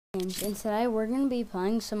James, and today we're going to be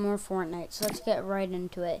playing some more Fortnite, so let's get right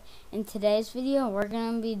into it. In today's video, we're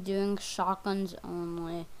going to be doing shotguns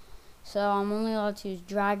only. So I'm only allowed to use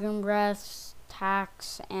dragon breaths,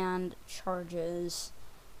 tacks, and charges.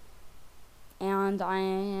 And I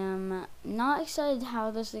am not excited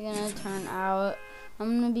how this is going to turn out.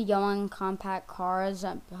 I'm going to be going compact cars.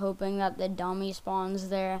 I'm hoping that the dummy spawns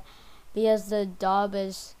there, because the dub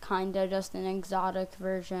is kind of just an exotic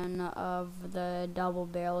version of the double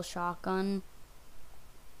barrel shotgun.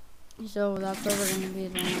 So that's what we're going to be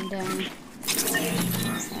landing.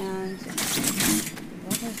 And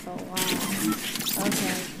what is the lag?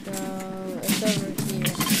 Okay, so it's over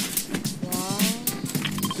here. Wow.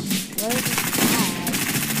 What is this lag?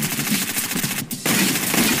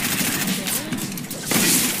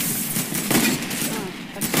 Oh,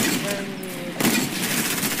 that's very weird.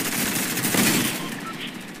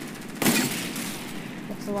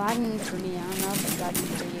 It's lagging for me. I don't know if it's lagging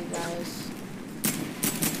for you guys.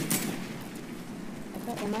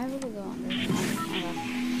 Am I able to go under? Okay.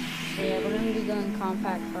 So yeah, we're gonna be doing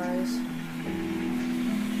compact cars.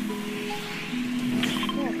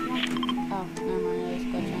 Yeah, come on. Oh, never mind, it was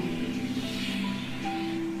glitching.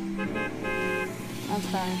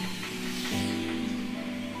 Okay.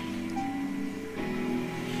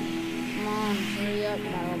 Come on, hurry up,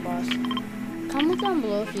 battle bus. Comment down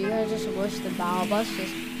below if you guys just wish the battle bus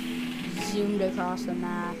just zoomed across the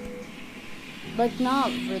map. Like, not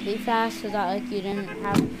really fast, so that, like, you didn't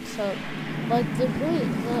have, so, like, a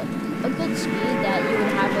good speed that you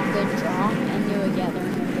would have a good drop, and you would get there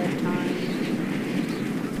in a good time.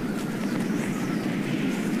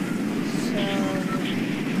 So,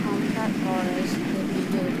 compact cars would be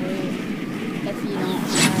good if you don't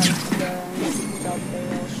have the double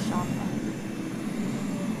barrel shotgun.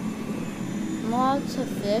 I'm allowed to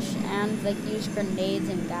fish and, like, use grenades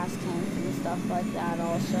and gas cans and stuff like that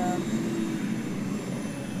also.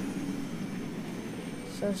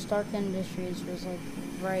 So Stark Industries was like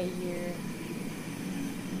right here.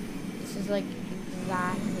 This is like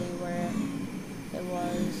exactly where it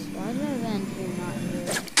was. Why did I land here, not here?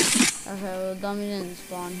 Okay, well, dummy didn't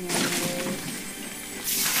spawn here anyways.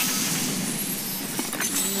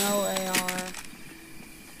 No AR.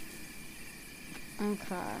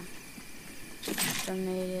 Okay.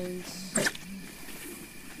 Grenades.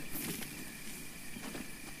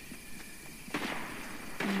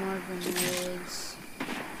 More grenades.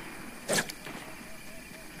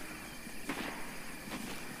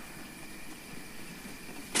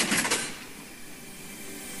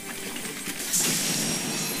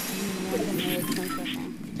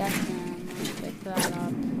 Pick that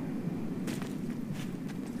up.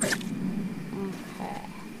 Okay.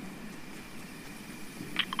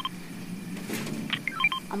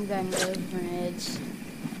 I'm getting those grenades.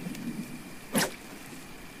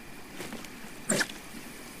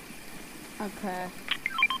 Okay.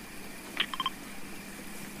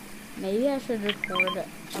 Maybe I should record a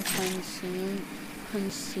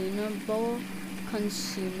consumable,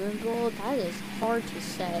 that is hard to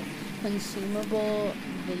say. Consumable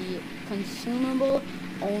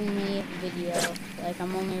only video. Like,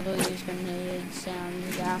 I'm only able to use grenades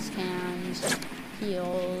and gas cans,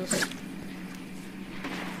 heals.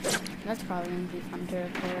 That's probably gonna be fun to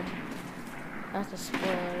record. That's a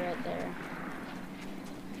spoiler right there.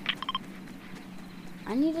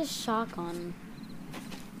 I need a shotgun.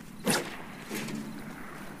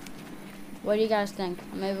 What do you guys think?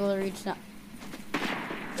 I'm able to reach that.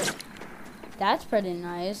 That's pretty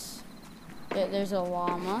nice. There's a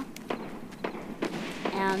llama.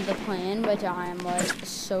 And the plane, which I am like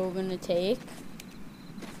so gonna take.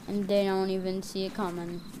 And they don't even see it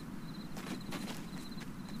coming.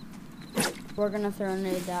 We're gonna throw a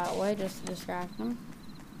nade that way just to distract them.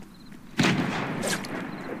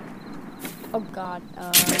 Oh god,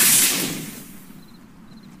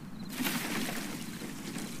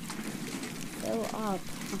 Fill up.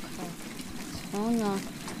 Okay. Filling up.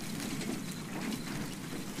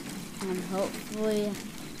 And hopefully,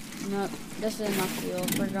 no, this is enough fuel.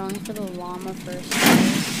 We're going for the llama first.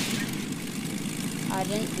 I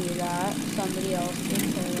didn't do that. Somebody else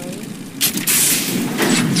did, clearly.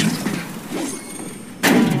 The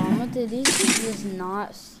llama, did these people just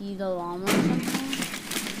not see the llama or something?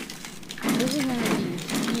 This is gonna be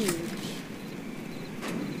huge.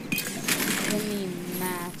 Give me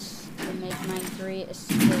mats to make my great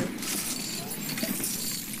escape.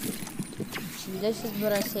 This is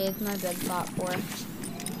what I saved my bed spot for.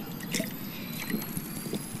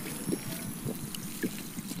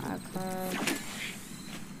 Okay.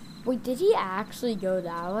 Wait, did he actually go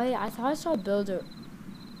that way? I thought I saw Builder.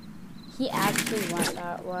 He actually went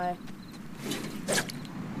that way.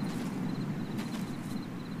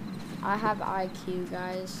 I have IQ,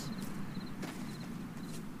 guys.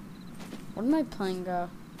 Where did my plane go?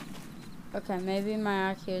 Okay, maybe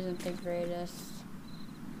my IQ isn't the greatest.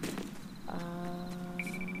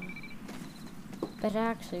 But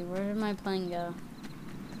actually, where did my plane go?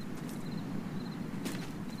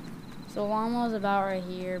 So llama was about right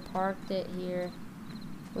here, parked it here.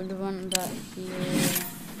 Would have went about here.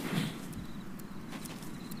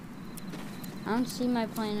 I don't see my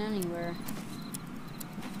plane anywhere.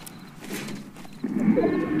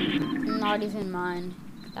 Not even mine.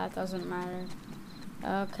 That doesn't matter.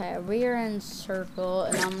 Okay, we are in circle,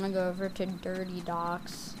 and I'm gonna go over to dirty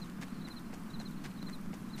docks.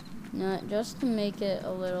 No, just to make it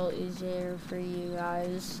a little easier for you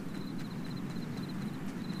guys,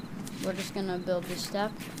 we're just gonna build the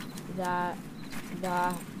step, that.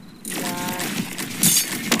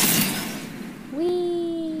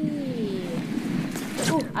 Whee!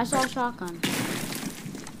 Ooh, I saw a shotgun.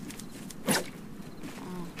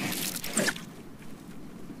 Oh.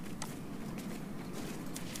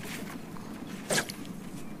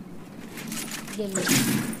 Give me.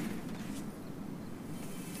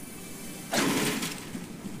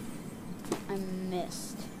 I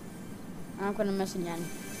missed. I'm not gonna miss again.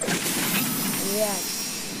 Yes.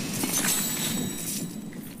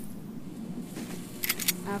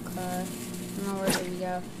 Okay. Now where do we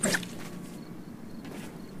go?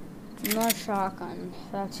 More shotgun.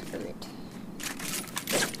 That's great.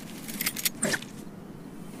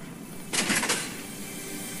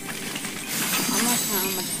 I'm not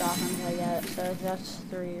counting how much shotguns I get, so that's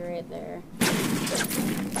 3 right there.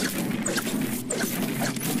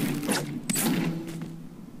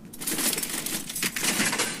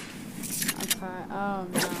 Okay, oh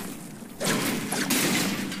no.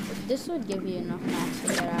 This would give you enough max to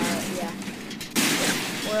get out, yeah.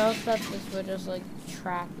 Or else that this would just like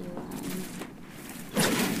trap you in.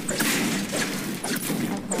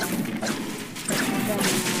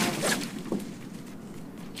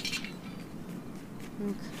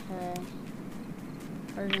 Okay.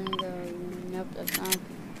 We're gonna go, nope, that's not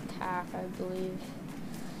attack, I believe.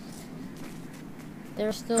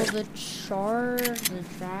 There's still the charge, the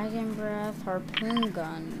dragon breath, harpoon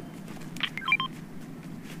gun.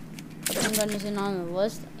 Harpoon gun isn't on the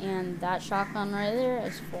list, and that shotgun right there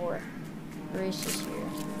is for Reese's here.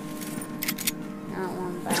 I don't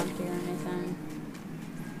want bounty or anything.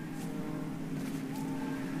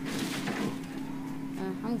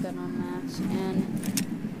 I'm good on that. And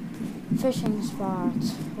fishing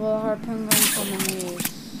spots. Well, harpoon gun from the use.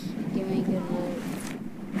 Give me good loot.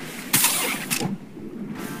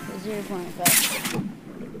 0.5.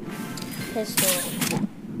 Pistol.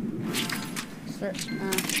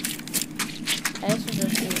 I guess we'll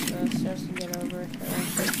just use this just to get over to the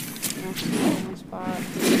next fishing spot.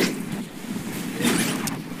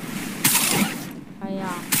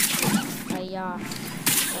 Hiya. Hiya.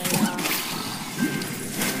 Hiya.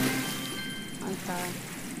 Okay.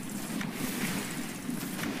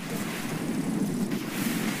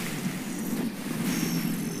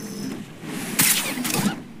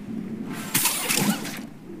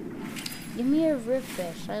 Give me a rib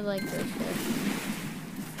fish. I like rib fish.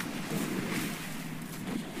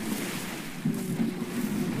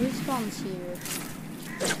 Who spawns here?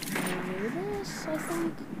 This, I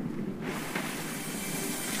think.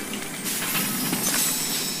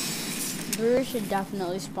 Brewer should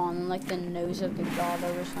definitely spawn in like the nose of the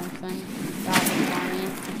grotto or something. That would be funny.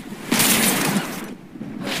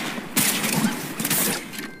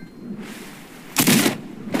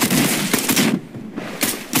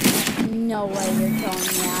 No way you're killing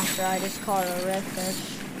me after I just caught a red fish.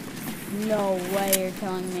 No way you're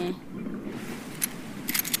killing me.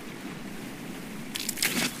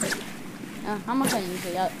 How much I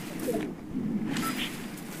usually get?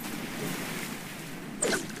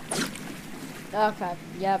 Okay,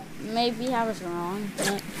 yep, maybe I was wrong.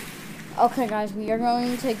 But okay, guys, we are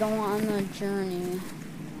going to go on a journey.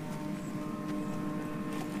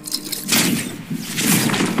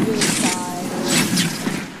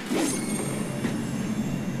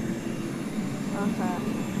 Okay.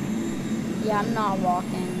 Yeah, I'm not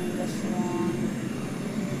walking this long.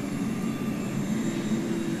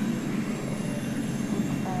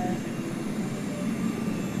 Okay.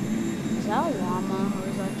 Is that a llama or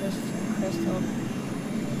is that just a crystal?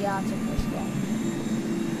 Yeah, it's a crystal.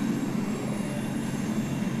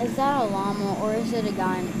 Is that a llama or is it a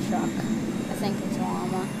guy in a truck? I think it's a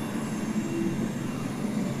llama.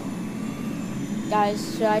 Guys,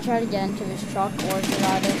 should I try to get into his truck or should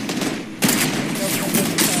I just go for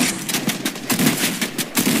this truck?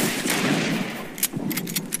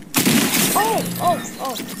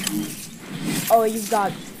 Oh, you've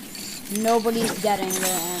got Nobody's getting the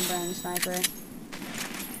Amber sniper.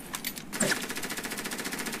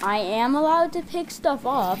 I am allowed to pick stuff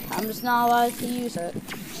up. I'm just not allowed to use it.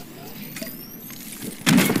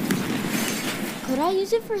 Could I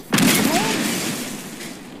use it for things?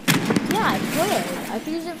 Yeah, I could. I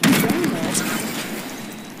could use it for things.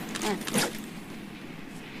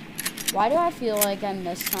 Why do I feel like I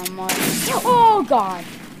missed so much? Oh, God.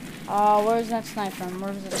 Where's that snipe from?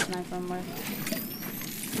 Where's that snipe from? Where?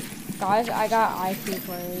 Guys, I got IP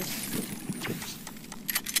plays.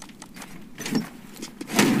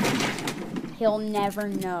 He'll never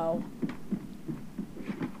know.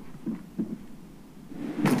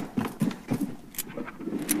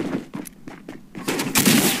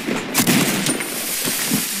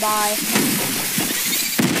 Bye.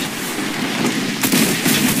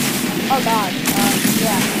 Oh God.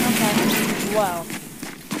 Yeah. Okay. Well,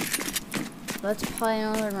 let's play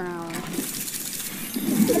another round.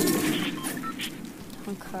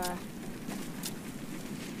 Okay.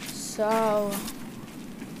 So,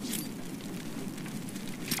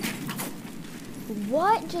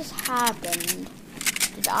 what just happened?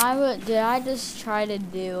 Did I just try to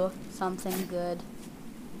do something good?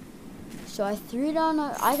 So I threw down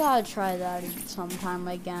I gotta try that sometime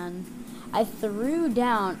again. I threw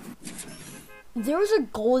down. There was a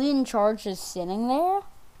golden charge just sitting there.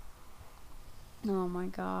 Oh my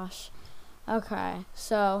gosh. Okay,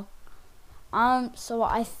 so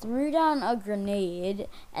I threw down a grenade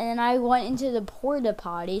and then I went into the porta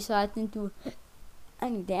potty so I didn't do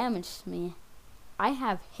any damage to me. I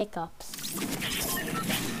have hiccups.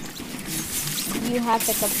 You have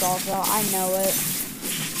hiccups also, I know it.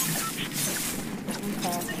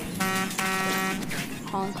 Okay.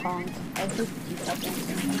 Honk honk.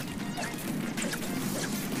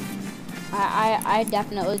 I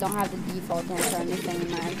definitely don't have the default dance or anything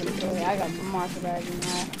in my inventory. I got more better than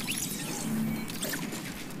that.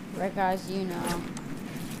 Right guys, you know.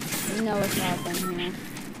 You know what's happening here.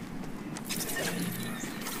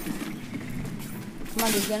 Come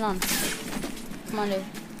on dude, get on. Come on dude.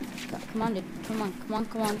 Come on dude. Come on, come on,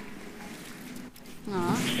 come on.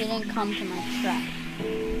 Aw, he didn't come to my trap.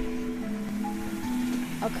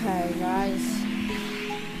 Okay, guys.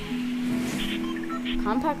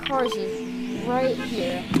 Compact cars is right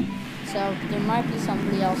here. So there might be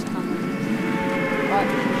somebody else coming. But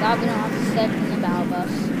glad we don't have to step in the battle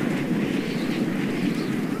bus.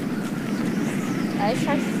 I just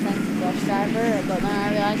tried to think the bus driver, but then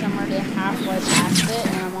I realized I'm already halfway past it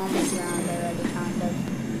and I'm on the ground already, kind of.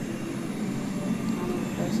 I'm the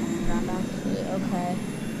person on the ground actually. Okay.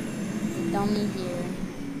 The dummy here.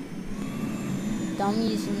 The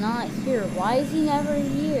dummy's not here. Why is he never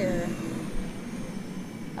here?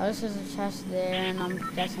 Oh, this is a chest there, and I'm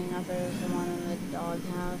guessing that there's the one in the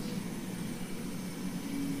doghouse.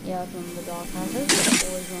 Yeah, it's one in the doghouse. There's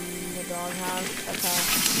always one in the doghouse. Okay.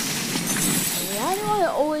 Why do I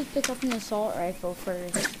always pick up an assault rifle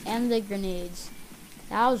first? And the grenades.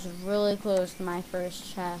 That was really close to my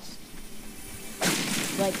first chest.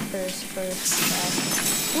 Like, first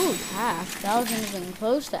chest. Ooh, half. That wasn't even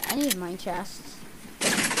close to any of my chests.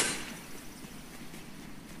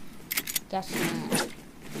 Guess not.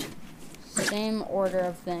 Same order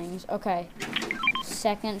of things. Okay.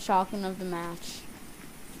 Second shotgun of the match.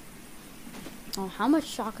 Oh, how much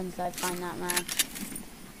shotguns did I find that match?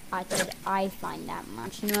 I find that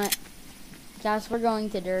match. You know what? Guys, we're going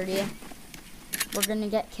to dirty. We're gonna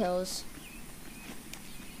get kills.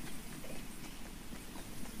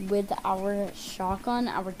 With our shotgun,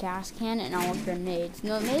 our gas can, and our grenades.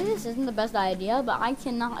 No, maybe this isn't the best idea, but I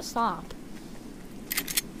cannot stop.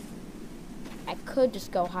 I could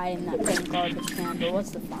just go hide in that pink garbage can, but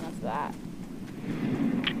what's the fun of that?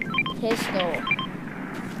 Pistol.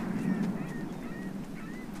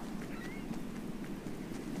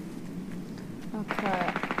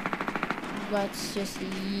 Okay. Let's just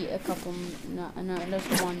yeet a couple. No,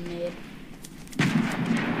 there's one mid.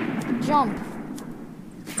 Jump.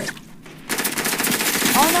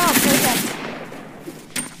 Oh no, perfect.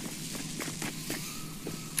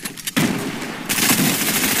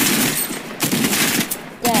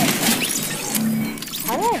 Dead.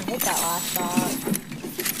 How did I hit that last shot?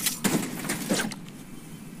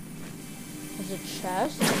 There's a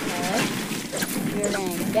chest, okay. We're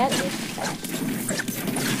gonna get this chest.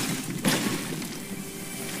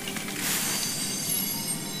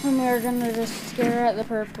 And we're gonna just stare at the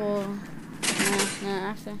purple. No,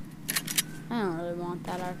 actually. I don't really want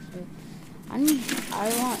that actually. I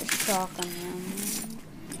want shotgun ammo.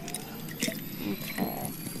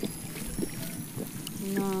 Okay.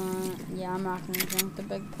 No, yeah, I'm not gonna drink the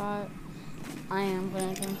big pot. I am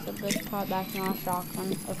gonna drink the big pot back in our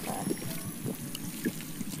shotgun. Okay.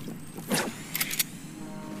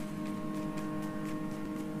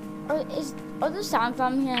 Are the sounds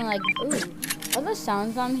I'm hearing like are the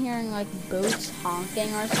sounds I'm hearing like boats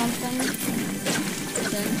honking or something?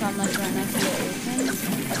 Since I'm like right next to the ocean?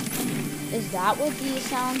 Is that what these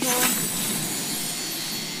sounds are?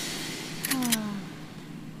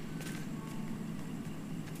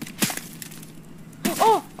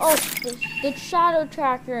 Oh, the shadow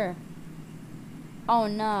tracker. Oh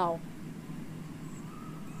no.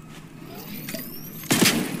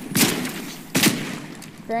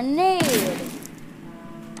 Grenade.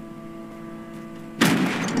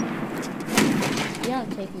 You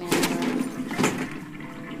don't take me anywhere.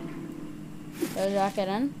 Does that get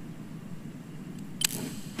in?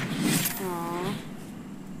 Aww.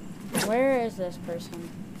 Where is this person?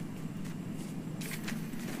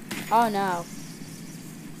 Oh no.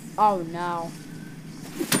 Oh no.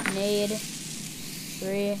 Nade.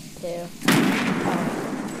 3, 2.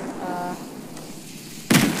 Oh.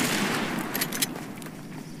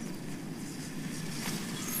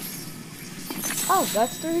 Oh,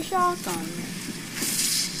 that's 3 shotguns.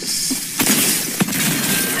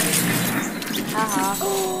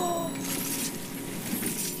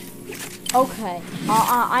 Okay.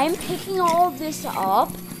 I'm picking all of this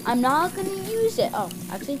up. I'm not gonna use it. Oh,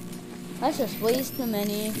 actually, let's just waste the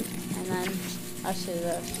mini and then let's do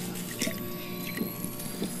this.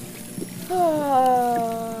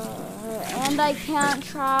 And I can't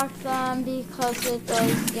track them because it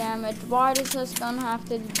does damage. Why does this gun have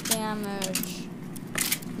to do damage?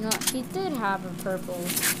 No, he did have a purple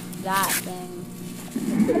that thing.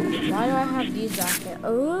 Why do I have these back there?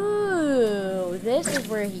 Oh, this is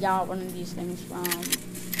where he got one of these things from.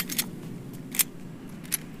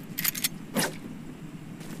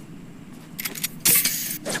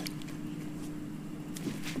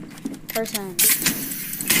 Person.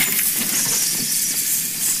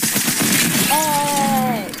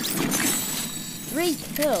 Hey! 3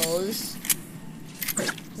 kills?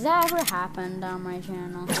 Has that ever happened on my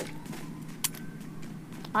channel?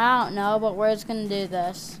 I don't know, but we're just gonna do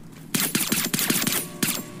this.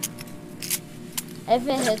 If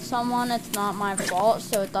it hits someone, it's not my fault,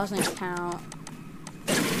 so it doesn't count.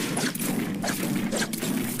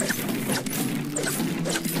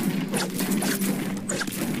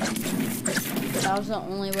 That was the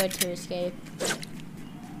only way to escape.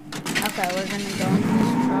 Okay, we're gonna go into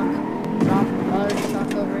this truck, drop another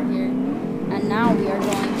truck over here, and now we are going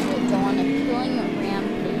to go on a killing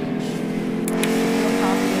rampage. Look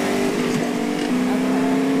how here it is.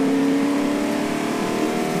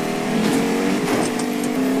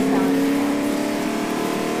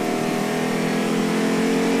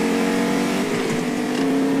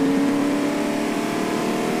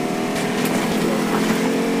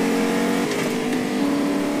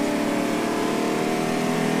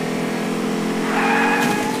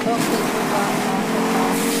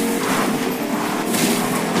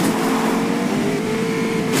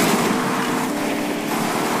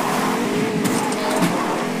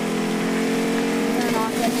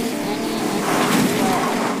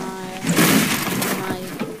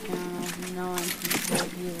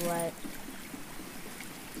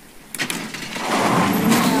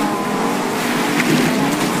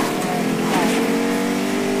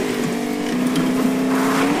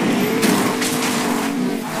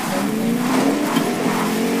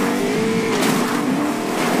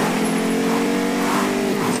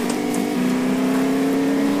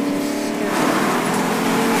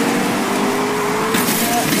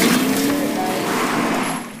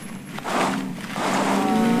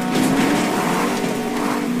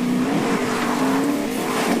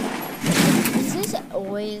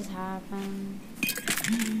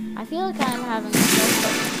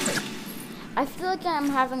 I feel like I'm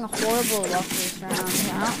having a horrible luck this round.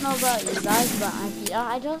 I don't know about you guys, but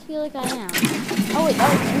I just feel like I am. Oh wait, that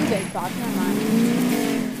was 2 big spots. Never mind.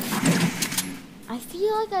 I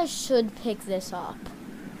feel like I should pick this up.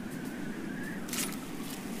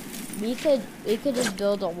 We could just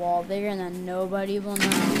build a wall bigger and then nobody will know.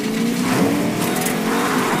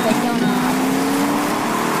 I don't know.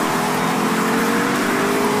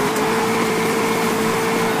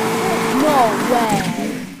 No way.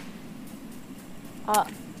 Oh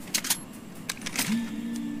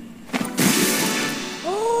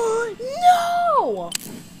no!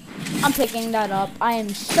 I'm picking that up. I am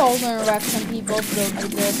so gonna wreck some people's build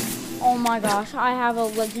with this. Oh my gosh, I have a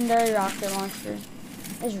legendary rocket launcher.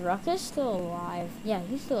 Is Ruckus still alive? Yeah,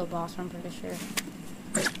 he's still a boss, I'm pretty sure.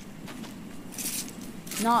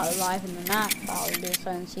 Not alive in the map, probably, because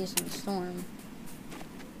I didn't see some storm.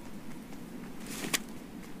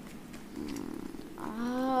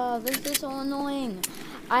 Ah, this is so annoying.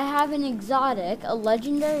 I have an exotic, a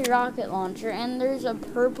legendary rocket launcher, and there's a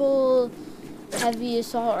purple heavy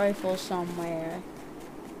assault rifle somewhere.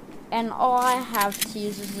 And all I have to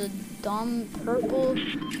use is a dumb purple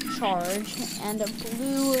charge and a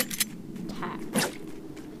blue tack.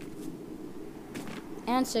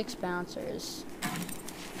 And 6 bouncers.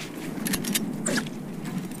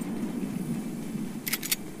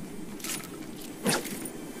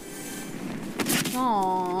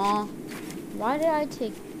 Aww. Why did I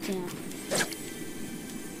take damn?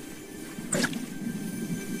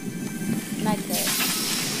 Medkit.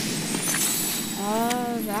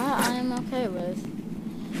 That I'm okay with.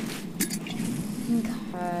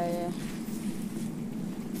 Okay.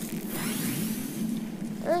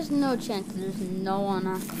 There's no chance there's no one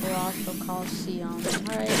at Colossal Coliseum,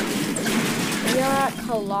 right? We are at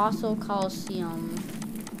Colossal Coliseum.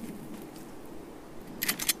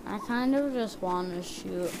 I kind of just want to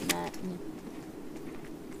shoot Matt.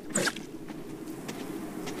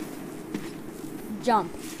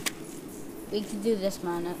 Jump. We can do this,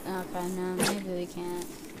 man. Okay, no, maybe we can't.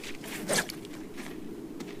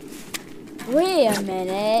 Wait a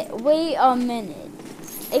minute. Wait a minute.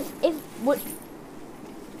 What?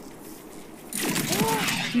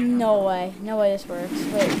 No way. No way this works.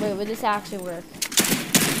 Wait, would this actually work?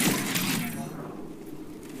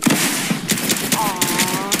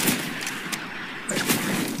 Aww.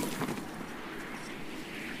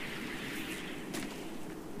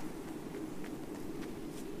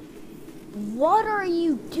 What are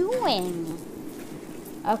you doing?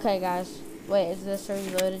 Okay, guys. Wait, is this already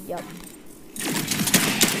loaded? Yep.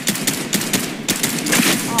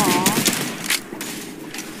 Aww.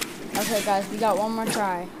 Okay, guys, we got one more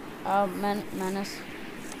try. Menace.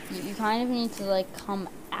 You kind of need to, like, come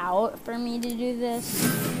out for me to do this.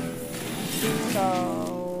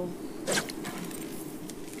 So,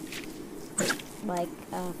 like,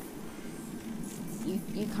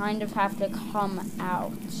 you kind of have to come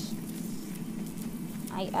out.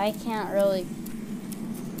 I can't really.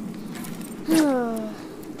 Okay.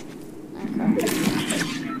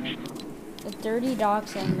 The dirty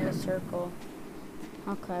dogs in the circle.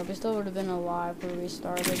 Okay, we still would have been alive where we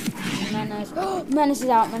started. Menace. Menace is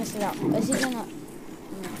out. Menace is out. Is he gonna?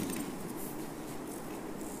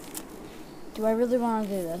 Do I really want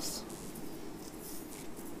to do this?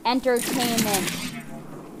 Entertainment.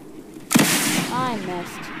 I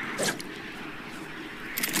missed.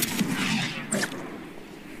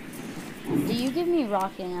 Do you give me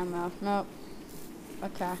rocket ammo? Nope.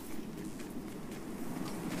 Okay.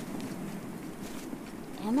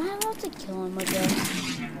 Am I allowed to kill him with this?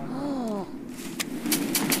 Oh.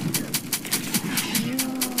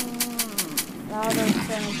 That would have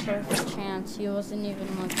been a perfect chance. He wasn't even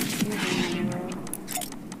like shooting anywhere.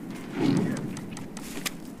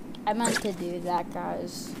 I meant to do that,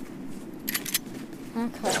 guys.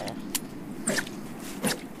 Okay.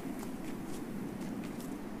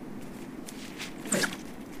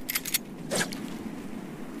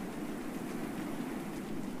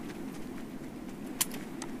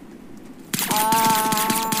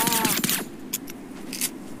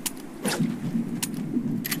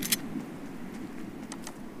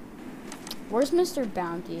 Where's Mr.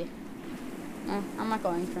 Bounty? I'm not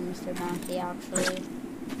going for Mr. Bounty, actually.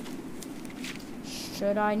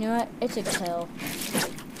 Should I knew it? It's a kill.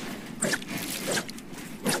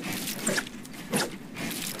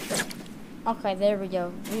 Okay, there we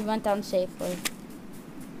go. We went down safely.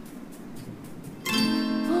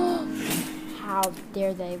 How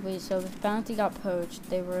dare they? Wait, so the bounty got poached.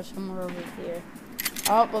 They were somewhere over here.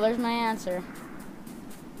 Oh, well, there's my answer.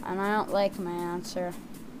 And I don't like my answer.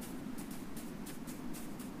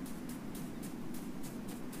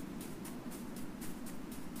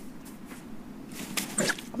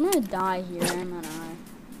 I'm gonna die here, am I?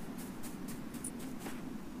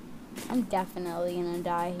 I'm definitely gonna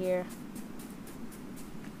die here.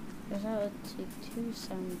 Because that would take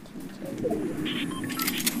 217 to...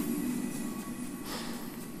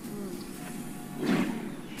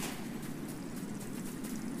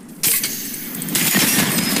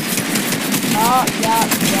 Oh, yup.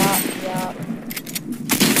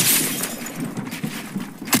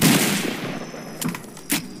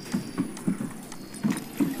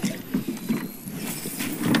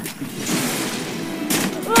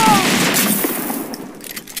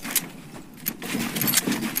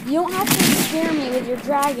 You don't have to scare me with your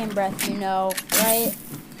dragon breath, you know, right?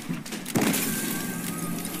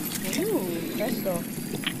 Ooh, crystal.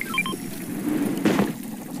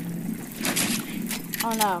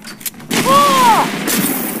 Oh no. Ah!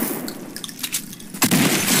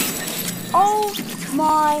 Oh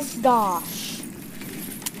my gosh.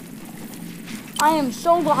 I am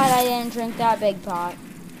so glad I didn't drink that big pot.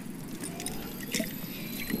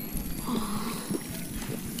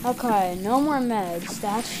 Okay, no more meds.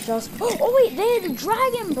 That's just... Oh, wait, they had a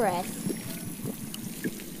dragon breath.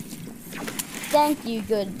 Thank you,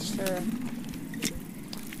 good sir.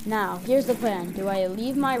 Now, here's the plan. Do I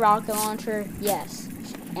leave my rocket launcher? Yes.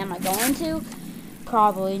 Am I going to?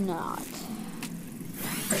 Probably not.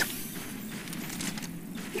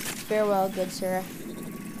 Farewell, good sir.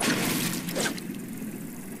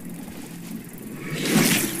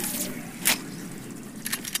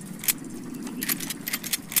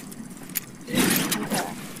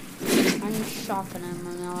 Shocking him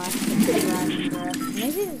and I'll actually get dragon breath.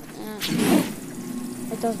 Maybe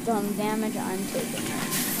it does some damage. I'm taking it.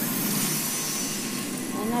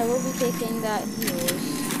 And I will be taking that heals.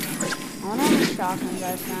 I wonder how many shotguns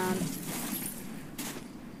I found.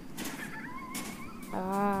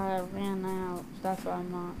 I ran out. That's why I'm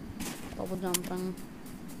not double jumping.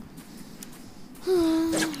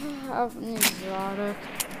 Exotic.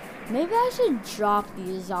 Maybe I should drop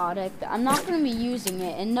the exotic. I'm not going to be using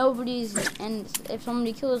it, and if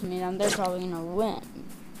somebody kills me, then they're probably going to win.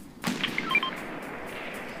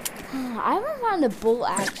 I haven't found a bolt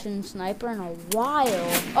action sniper in a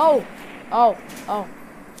while. Oh.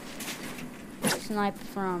 Snipe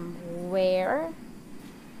from where?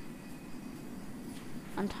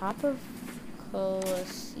 On top of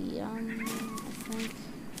Coliseum, I think.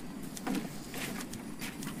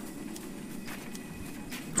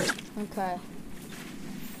 Okay.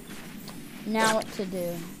 Now what to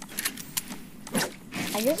do?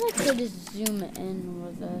 I guess I could just zoom in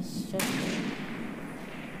with this.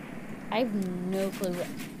 I have no clue what...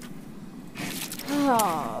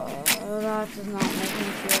 Oh, that does not make me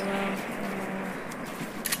feel well.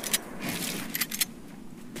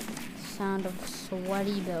 Sound of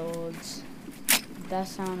sweaty builds.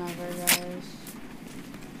 Best sound ever, guys.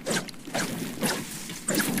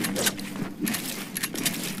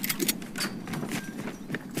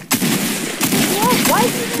 Why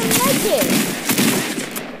is he gonna make it?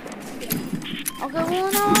 Okay, well,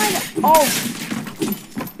 no,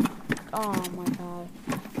 oh my god.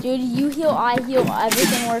 Dude, you heal, I heal,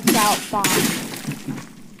 everything works out fine.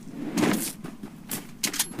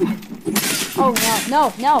 Oh,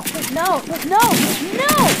 no.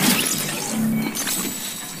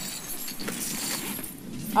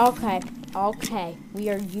 Okay. We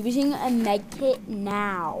are using a med kit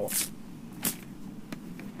now.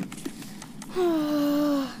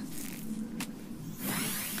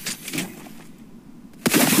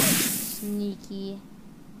 Sneaky.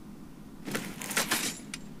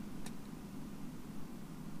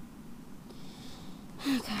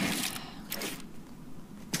 Okay.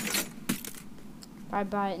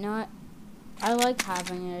 Bye. You know what? I like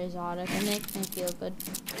having an exotic. It makes me feel good.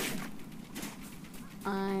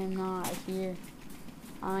 I'm not here.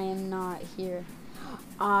 I am here.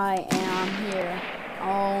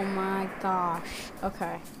 Oh my gosh.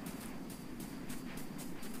 Okay.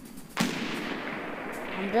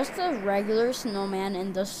 I'm just a regular snowman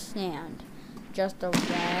in the sand. Just a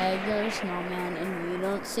regular snowman and you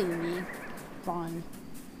don't see me. Fine.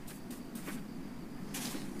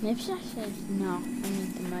 Maybe I should... No, I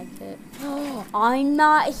need the med kit. Oh, I'm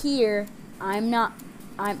not here. I'm not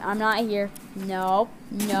here. No,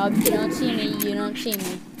 you don't see me. No, you don't see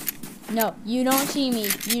me. No, you don't see me.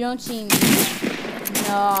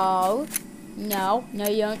 No,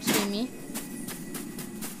 you don't see me.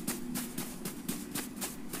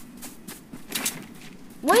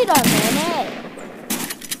 Wait a minute.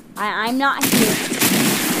 I'm not here.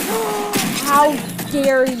 How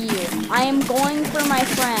dare you? I am going for my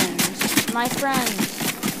friends. My friends.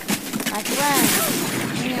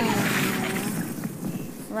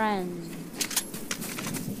 Friends.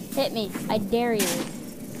 Hit me. I dare you.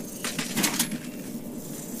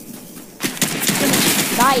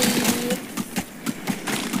 Bye.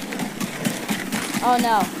 Oh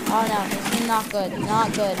no. This is not good.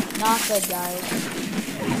 Not good, guys.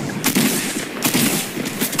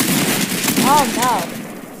 Oh no.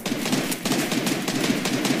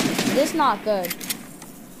 This is not good.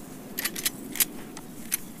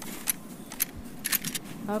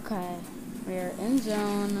 Okay. We're in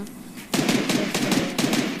zone.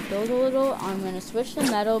 Build a little. I'm gonna switch to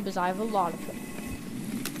metal because I have a lot of it.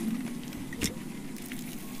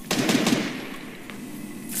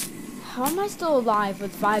 How am I still alive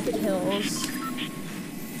with 5 kills?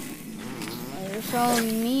 You're so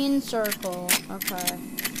mean circle. Okay.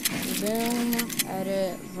 Boom.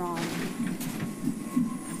 Edit. Run.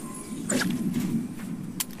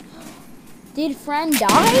 Did friend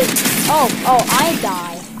die? Oh,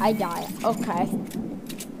 I die. Okay.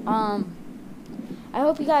 I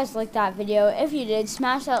hope you guys liked that video. If you did,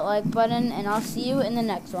 smash that like button, and I'll see you in the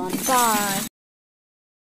next one. Bye.